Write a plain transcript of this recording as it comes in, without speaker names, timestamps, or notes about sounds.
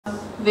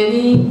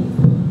very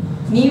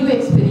new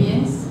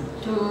experience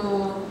to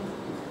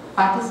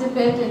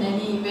participate in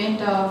any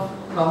event of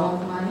Brahma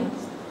Kumaris.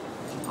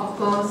 Of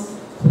course,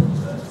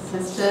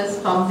 sisters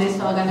from this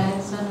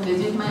organization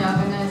visit my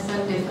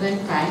organization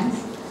different times.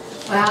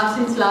 Perhaps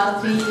since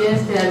last 3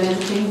 years they are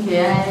visiting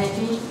KIIT,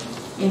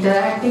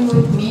 interacting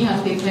with me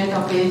on different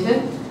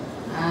occasions.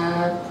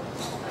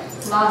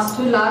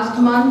 Last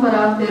month,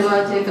 perhaps there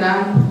was a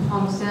grand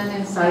function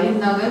in Sahib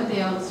Nagar.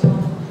 They also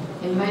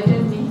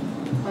invited me,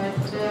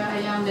 but I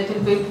am a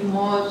little bit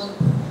more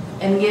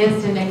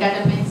engaged in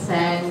academics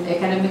and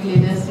academic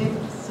leadership,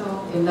 so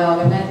in the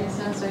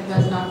organization, so it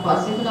was not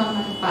possible on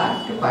my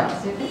part to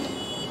participate.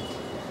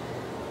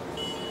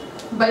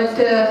 But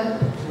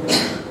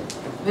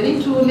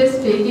very truly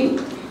speaking,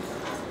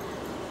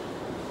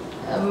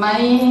 my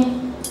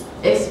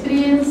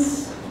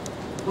experience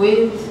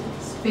with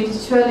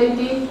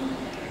spirituality,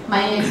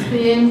 my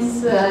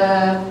experience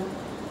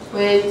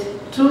with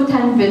truth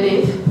and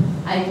belief,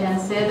 I can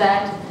say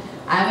that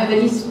I am a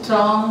very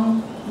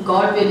strong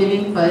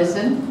God-believing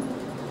person.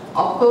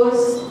 Of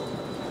course,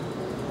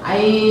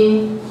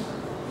 I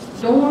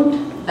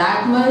don't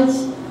that much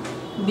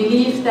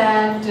believe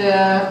that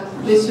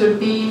we should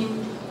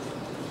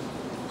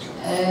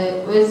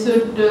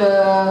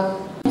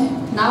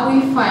now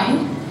we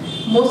find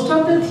most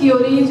of the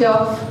theories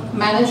of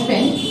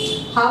management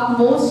have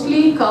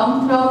mostly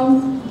come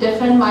from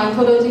different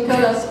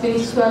mythological or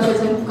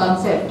spiritualism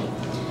concept.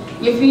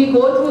 If we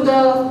go through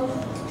the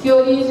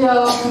theories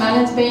of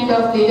management,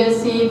 of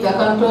leadership, the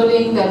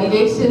controlling, the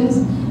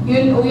directions,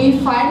 we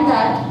find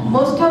that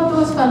most of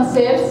those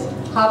concepts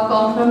have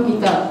come from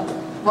Gita.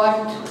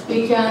 What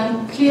we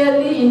can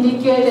clearly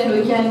indicate and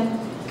we can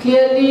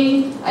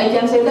clearly, I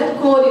can say that,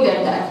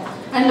 correlate that.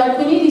 And lot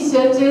many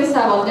researches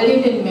have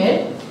already been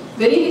made.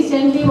 Very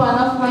recently, one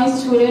of my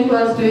students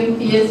was doing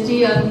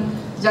PhD on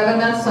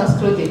Jagannath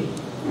Sanskriti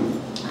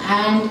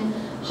and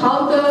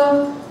how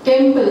the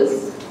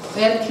temples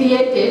were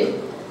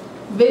created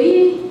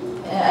very,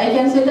 I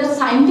can say that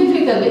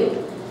scientifically,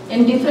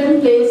 in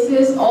different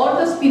places, all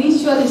the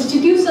spiritual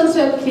institutions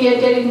were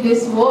created in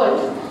this world,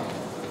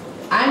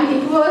 and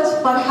it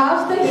was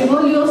perhaps the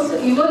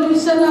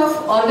evolution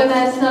of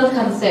organizational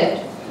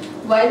concept.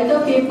 While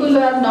the people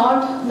were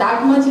not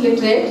that much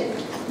literate,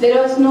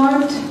 there was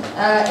not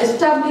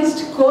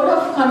established code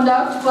of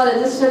conduct for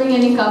registering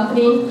any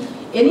company,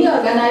 any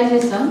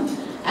organization.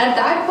 At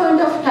that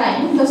point of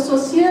time, the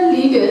social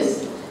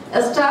leaders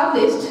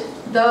established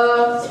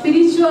the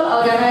spiritual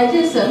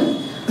organization.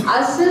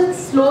 As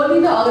slowly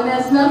the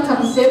organizational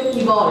concept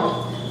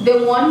evolved,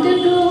 they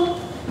wanted to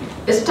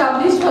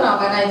establish an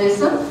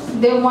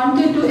organization, they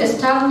wanted to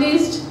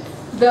establish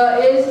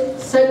a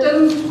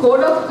certain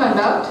code of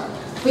conduct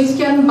which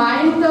can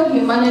bind the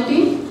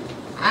humanity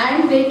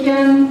and they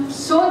can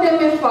show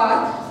them a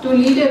path to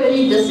lead a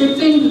very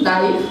disciplined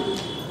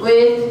life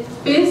with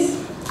peace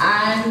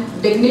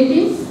and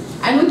dignity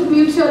and with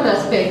mutual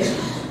respect.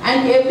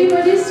 And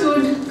everybody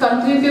should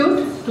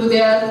contribute to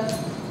their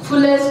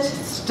fullest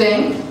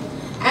strength,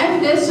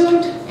 and they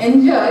should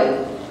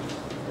enjoy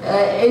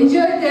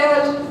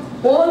their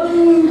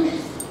own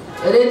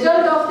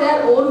result of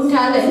their own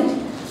talent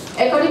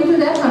according to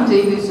their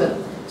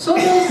contribution. So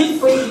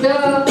the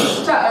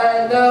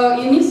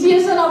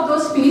initiation of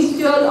those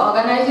spiritual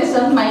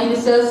organizations, my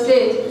research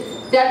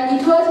says that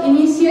it was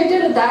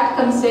initiated that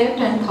concept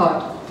and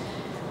thought.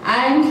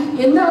 And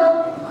in the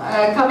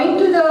coming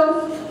to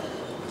the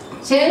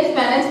change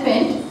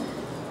management,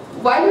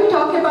 while we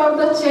talk about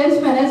the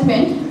change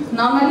management,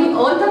 normally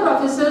all the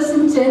professors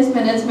in change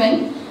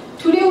management,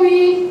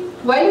 today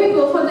while we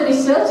go for the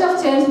research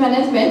of change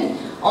management,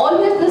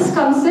 always this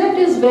concept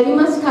is very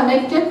much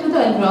connected to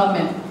the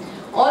environment.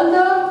 All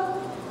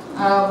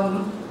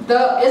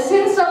the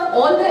essence of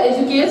all the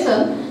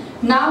education,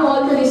 now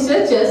all the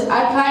researchers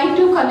are trying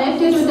to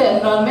connect it to the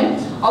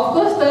environment. Of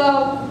course,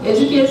 the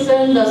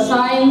education, the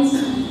science,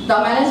 the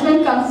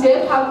management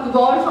concept have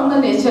evolved from the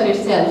nature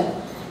itself.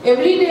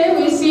 Every day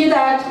we see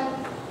that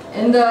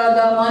in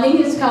the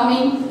morning is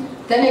coming,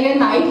 then again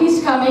night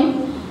is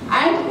coming,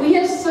 and we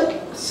are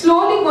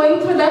slowly going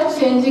through that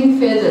changing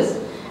phases.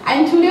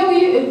 And today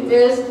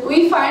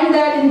we find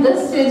that in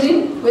this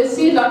season we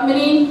see lot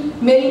many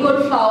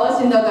marigold flowers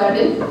in the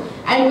garden,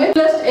 and with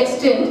just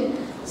extent,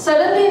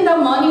 suddenly in the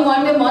morning,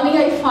 one day morning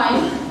I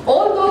find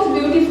all those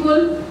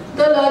beautiful,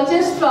 the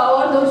largest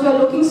flower, those who are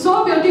looking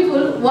so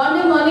beautiful, one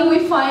day morning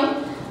we find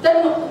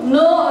that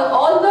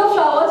all the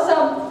flowers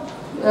are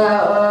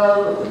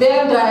they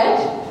are dried,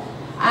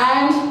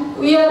 and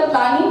we are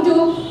planning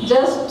to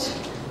just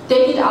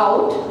take it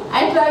out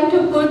and trying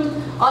to put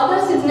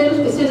other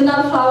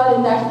seasonal flower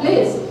in that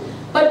place.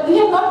 But we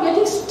are not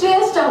getting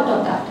stressed out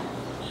of that.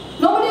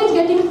 Nobody is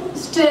getting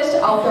stressed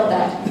out of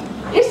that.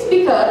 It's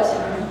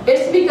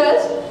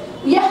because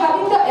we are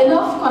having the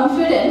enough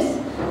confidence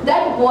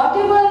that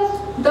whatever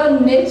the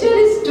nature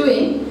is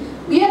doing,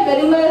 we are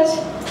very much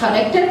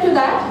connected to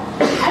that,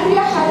 and we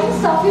are having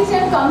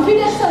sufficient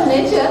confidence on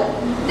nature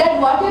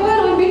that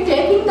whatever will be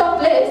taking the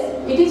place,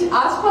 it is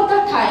as per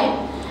the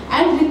time,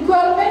 and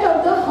requirement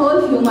of the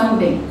whole human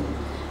being.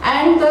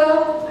 And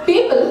the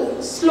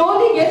people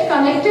slowly get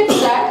connected to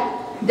that,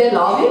 they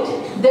love it,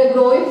 they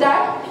grow with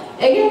that,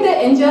 again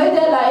they enjoy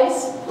their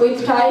lives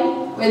with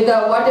time, with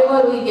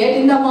whatever we get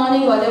in the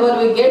morning, whatever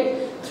we get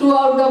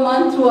throughout the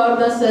month, throughout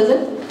the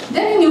season.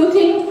 Then a new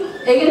thing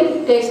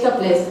again takes the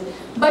place.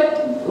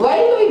 But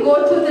while we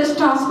go through this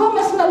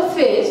transformational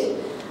phase,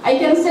 I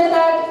can say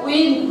that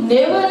we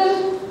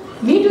never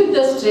meet with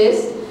the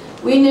stress,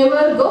 we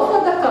never go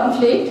for the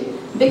conflict,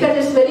 because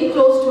it's very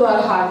close to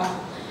our heart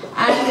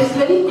and it's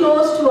very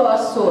close to our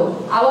soul.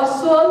 Our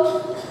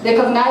soul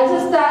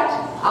recognizes that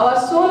our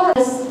soul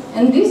has,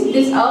 and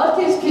this earth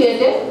is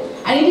created,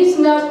 and it is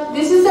not,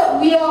 this is the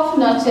way of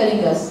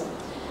nurturing us.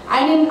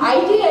 And in IT,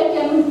 I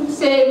can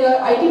say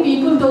the IT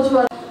people, those who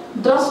are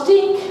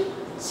drastic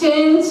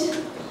changes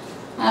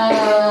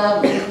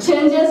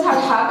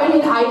had happened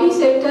in IT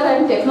sector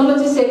and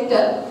technology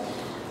sector,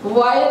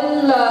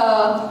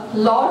 while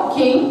Lord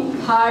King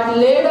had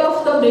laid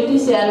off the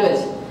British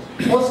Airways,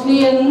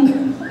 mostly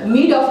in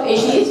mid of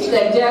 80s,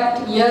 the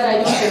exact year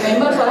I don't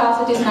remember,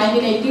 perhaps it is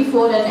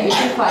 1984 and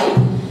 85.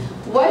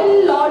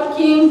 While Lord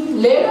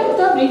King laid off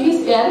the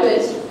British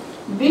Airways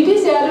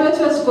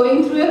was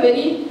going through a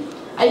very,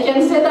 I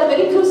can say, the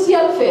very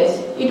crucial phase.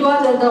 It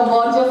was at the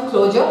verge of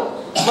closure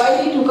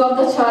while he took up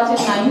the charge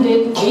in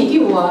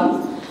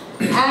 1981.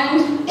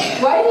 And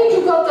while he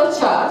took up the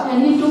charge,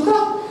 and he took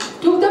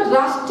the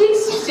drastic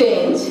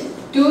change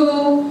to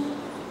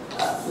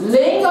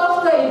laying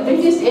off the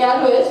British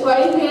Airways,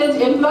 while his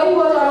employee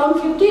was around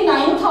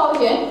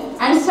 59,000,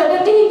 and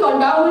suddenly he got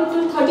down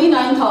to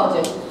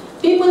 39,000.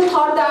 People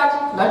thought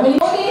that, but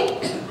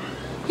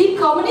he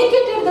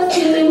communicated the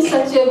thing in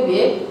such a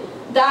way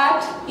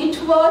that it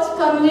was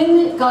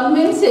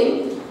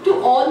convincing to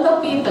all the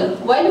people.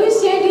 While we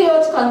said he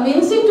was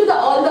convincing to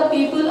all the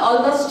people,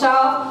 all the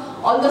staff,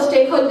 all the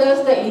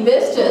stakeholders, the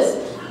investors,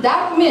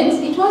 that means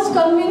it was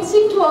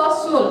convincing to our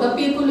soul. The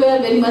people were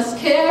very much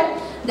scared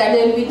that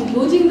they will be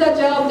losing the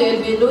job, they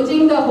will be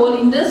losing the whole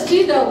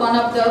industry, one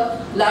of the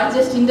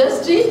largest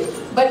industry.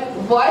 But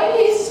while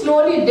he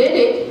slowly did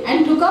it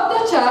and took up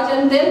the charge,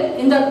 and then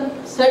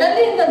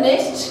suddenly in the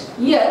next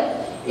year,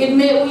 it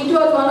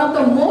was one of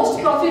the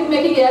most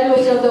profit-making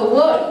airways of the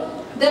world,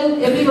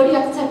 then everybody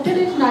accepted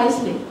it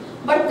nicely.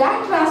 But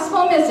that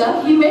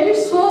transformation, he made it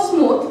so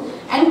smooth,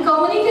 and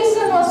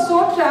communication was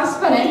so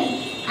transparent,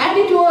 and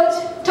it was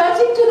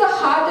touching to the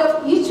heart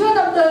of each one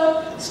of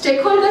the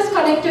stakeholders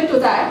connected to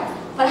that.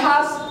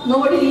 Perhaps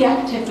nobody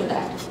reacted to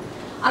that.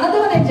 Another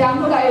one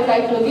example I would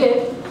like to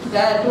give,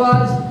 that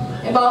was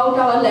about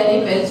our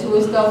Larry Page, who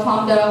is the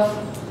founder of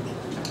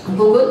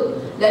Google.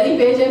 Larry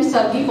Page and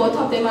Sergey, both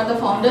of them are the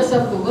founders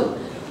of Google.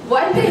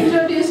 While they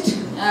introduced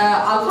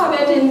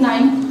Alphabet in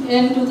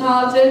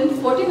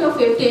 2014 or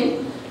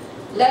 15,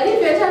 Larry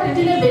Page had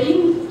written a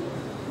very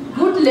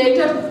good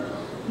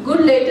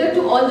letter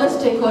to all the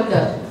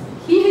stakeholders.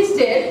 He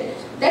said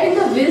that in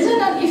the vision,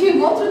 and if you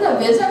go through the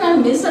vision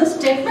and mission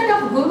statement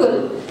of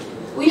Google,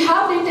 we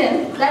have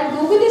written that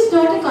Google is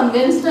not a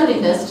conventional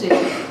industry,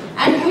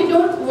 and we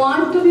don't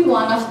want to be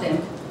one of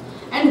them.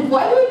 And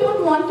while we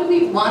don't want to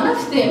be one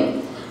of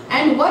them,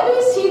 and while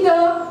we see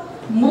the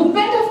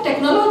movement of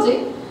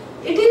technology,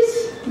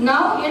 it's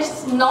not in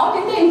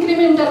the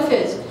incremental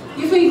phase.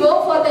 If we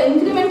go for the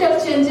incremental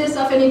changes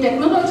of any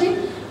technology,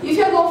 if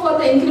you go for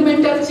the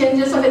incremental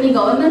changes of any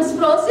governance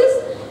process,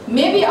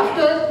 maybe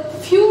after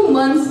few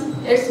months,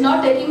 it's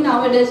not taking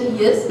nowadays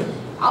years,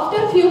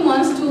 after few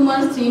months, 2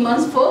 months, 3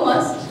 months, 4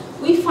 months,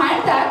 we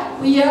find that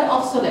we are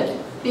obsolete.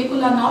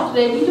 People are not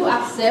ready to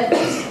accept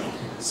this.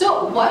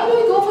 So while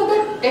we go for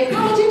the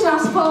technology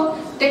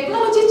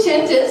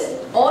changes,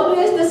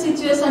 always the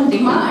situation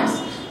demands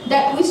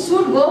that we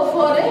should go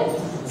for a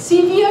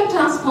severe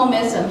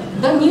transformation.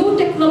 The new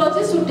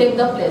technology should take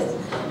the place.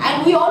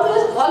 And we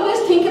always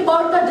think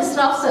about the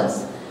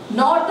disruptions,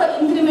 not the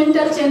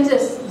incremental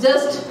changes,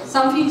 just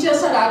some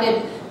features are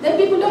added. Then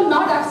people do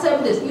not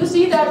accept this. You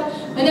see that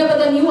whenever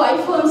the new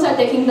iPhones are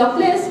taking the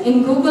place,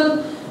 in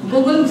Google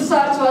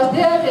search was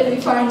there, then we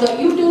find the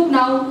YouTube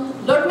now.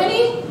 Not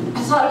many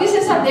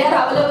services are there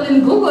available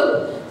in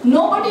Google.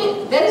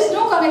 There is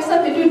no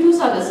connection between two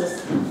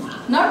services.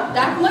 Not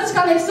that much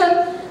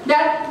connection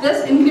that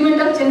this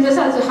incremental changes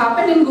has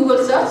happened in Google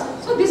search,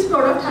 so this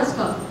product has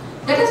come.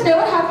 That has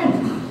never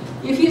happened.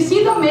 If you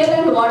see the mail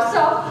and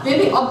WhatsApp,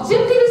 maybe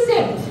objectively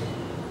same.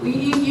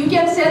 You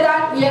can say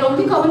that we are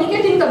only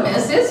communicating the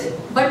message,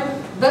 but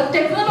the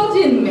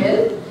technology in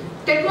mail,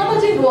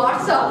 technology in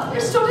WhatsApp,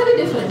 it's totally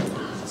different.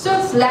 So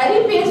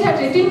Larry Page had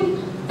written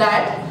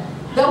that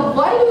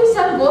while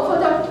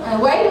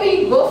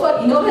we go for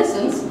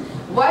innovations,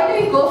 while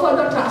we go for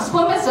the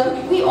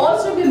transformation, we all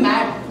should be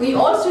mad, we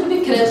all should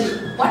be crazy.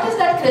 What is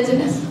that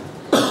craziness?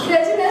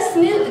 Craziness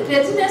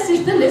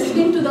is the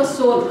listening to the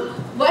soul.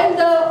 While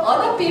the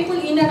other people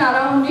in and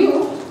around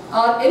you,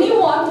 or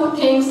anyone who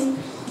thinks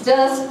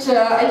just,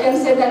 I can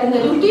say that in the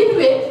routine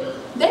way,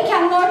 they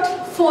cannot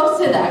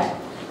foresee that.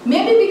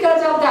 Maybe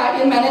because of that,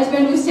 in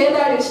management we say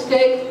that it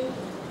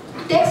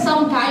takes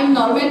some time,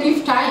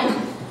 normative time.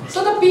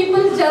 So the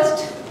people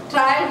just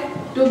try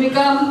to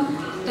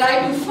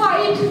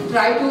fight,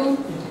 try to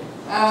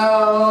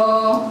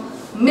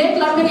make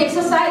learning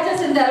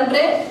exercises in their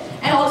brain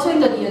and also in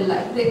the real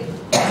life.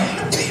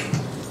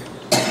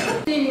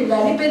 The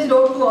landing page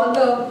wrote to all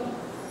the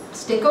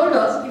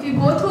stakeholders. If you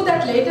go through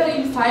that later,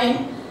 you'll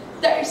find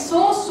that it's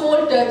so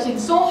soul-touching,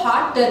 so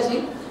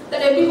heart-touching,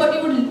 that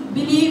everybody would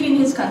believe in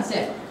his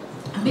concept,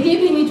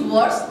 believe in his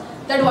words,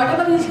 that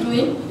whatever he's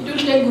doing, it will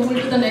take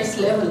Google to the next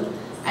level.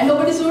 And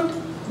nobody should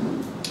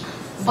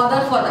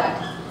bother for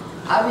that.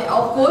 I mean,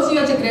 of course, he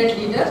was a great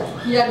leader.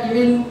 He had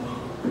given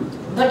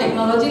the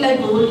technology like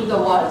Google to the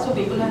world, so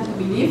people had to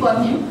believe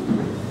on him.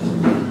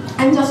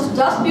 And just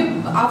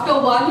after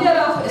 1 year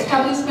of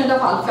establishment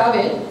of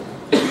Alphabet,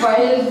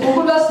 while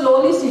Google was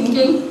slowly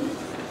sinking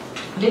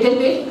little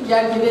bit, he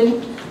had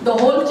given the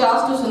whole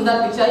charge to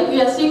Sundar Pichai.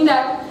 We are seeing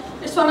that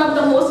it's one of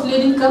the most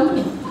leading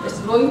company. It's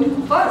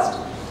growing fast.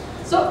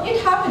 So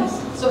it happens.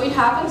 So it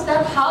happens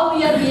that how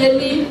we are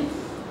really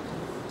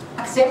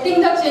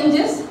accepting the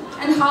changes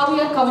and how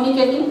we are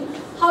communicating,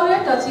 how we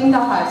are touching the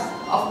hearts.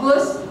 Of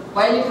course,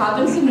 while it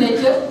happens in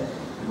nature,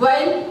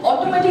 while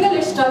automatically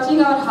it's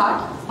touching our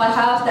heart,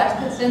 perhaps that's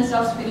the sense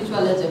of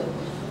spiritualism.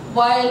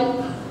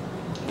 While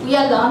we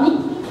are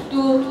learning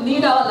to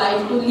lead our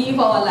life, to live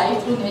our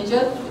life through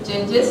nature, through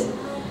changes,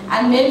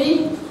 and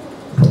maybe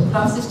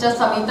from Sister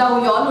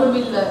Samanta, we all will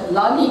be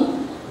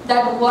learning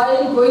that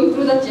while going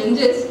through the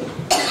changes,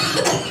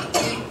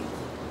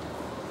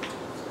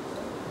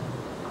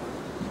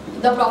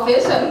 the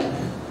profession,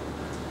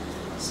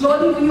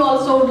 slowly we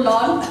also would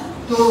learn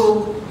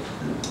to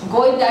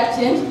go in that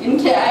change. In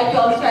KIIT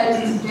also, I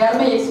share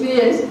my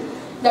experience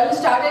that we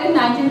started in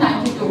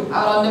 1992.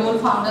 Our Honorable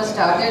Founder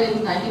started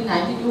in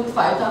 1992 with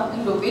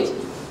 5,000 rupees.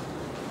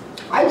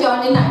 I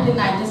joined in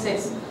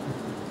 1996.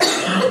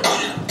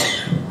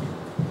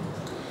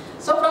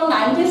 So from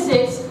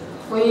 96,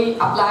 we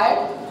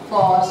applied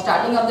for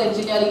starting of the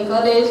engineering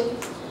college,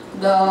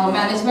 the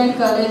management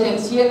college,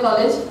 MCA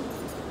college,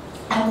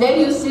 and then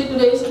you see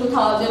today is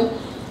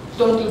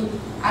 2020.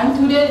 And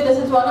today this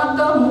is one of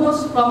the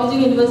most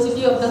promising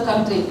university of the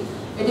country.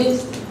 It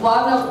is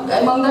one of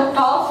among the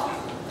top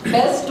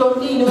best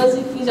 20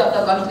 universities of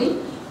the country.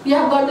 We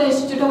have got the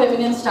Institute of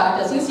Eminence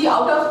status. You see,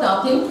 out of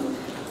nothing,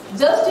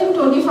 just in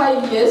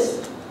 25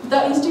 years,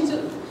 the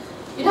institute,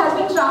 it has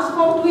been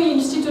transformed to an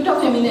Institute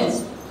of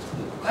Eminence.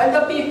 And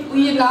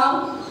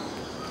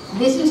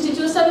this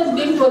institution is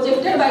being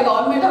projected by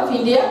Government of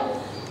India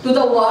to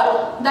the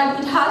world that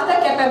it has the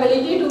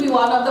capability to be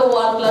one of the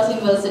world-class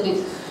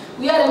universities.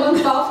 We are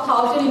among top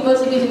 1,000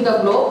 universities in the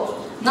globe.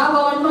 Now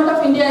Government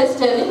of India is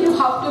telling you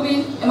have to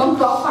be among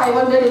top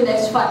 500 in the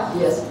next 5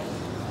 years.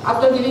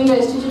 After giving the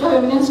Institute of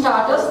Eminence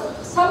status,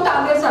 some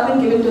targets have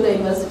been given to the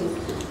university.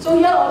 So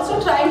we are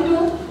also trying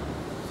to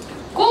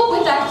cope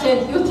with that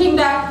change. You think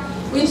that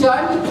we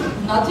joined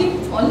with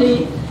nothing,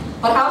 only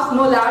perhaps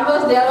no land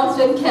was there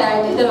also in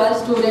KIIT, there were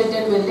 2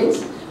 rented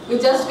buildings. We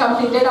just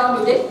completed our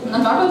meeting.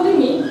 Not only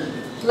me,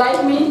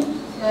 like me,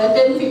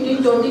 10,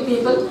 15, 20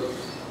 people.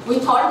 We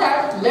thought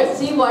that let's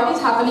see what is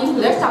happening,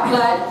 let's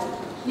apply.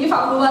 If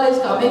approval is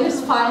coming,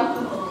 it's fine.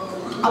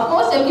 Of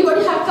course,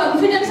 everybody had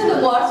confidence in the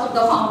words of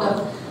the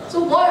founder.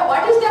 So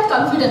what is that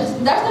confidence?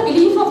 That's the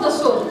belief of the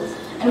soul.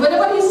 And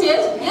whenever he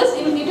says, yes,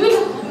 it will be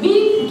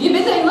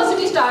given the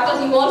university status,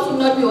 you all should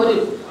not be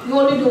worried. You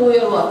only do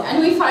your work.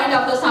 And we find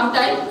after some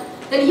time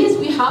that yes,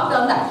 we have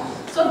done that.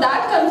 So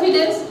that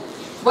confidence,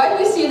 while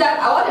we see that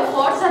our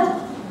efforts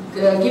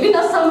have given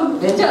us some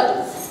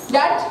results,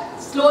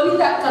 that slowly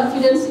that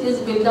confidence is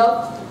built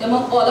up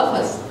among all of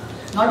us.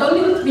 Not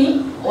only with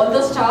me, all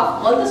the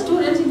staff, all the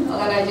students in the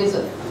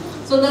organization.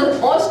 So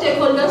all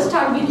stakeholders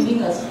start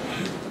believing us.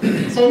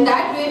 So in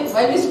that way,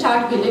 when we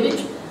start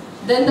believing,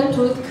 then the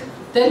truth,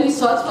 then we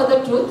search for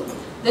the truth,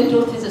 then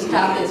truth is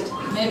established.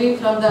 Maybe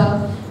from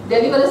the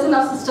deliberation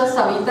of Sister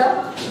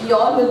Samanta, we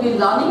all will be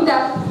learning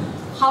that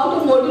how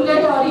to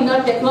modulate our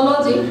inner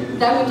technology,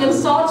 that we can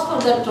search for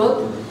the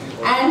truth,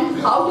 and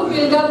how to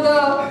build up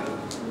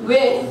the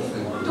way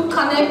to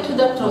connect to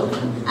the truth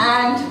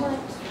and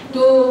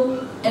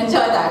to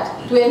enjoy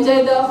that, to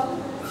enjoy the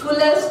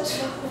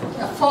fullest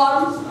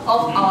form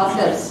of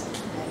ourselves.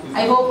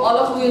 I hope all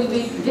of you will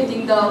be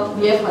getting the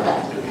way for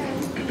that.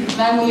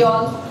 Ma'am, we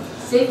all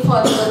seek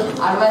for your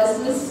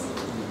advices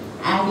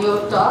and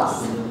your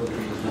talks,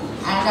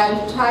 and I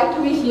will try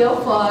to be here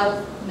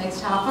for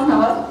next half an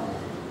hour.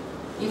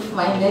 If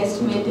my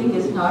next meeting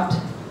is not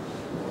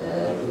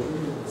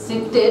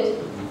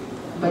shifted,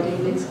 but you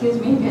will excuse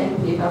me, I will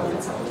leave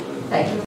after some. Thank you.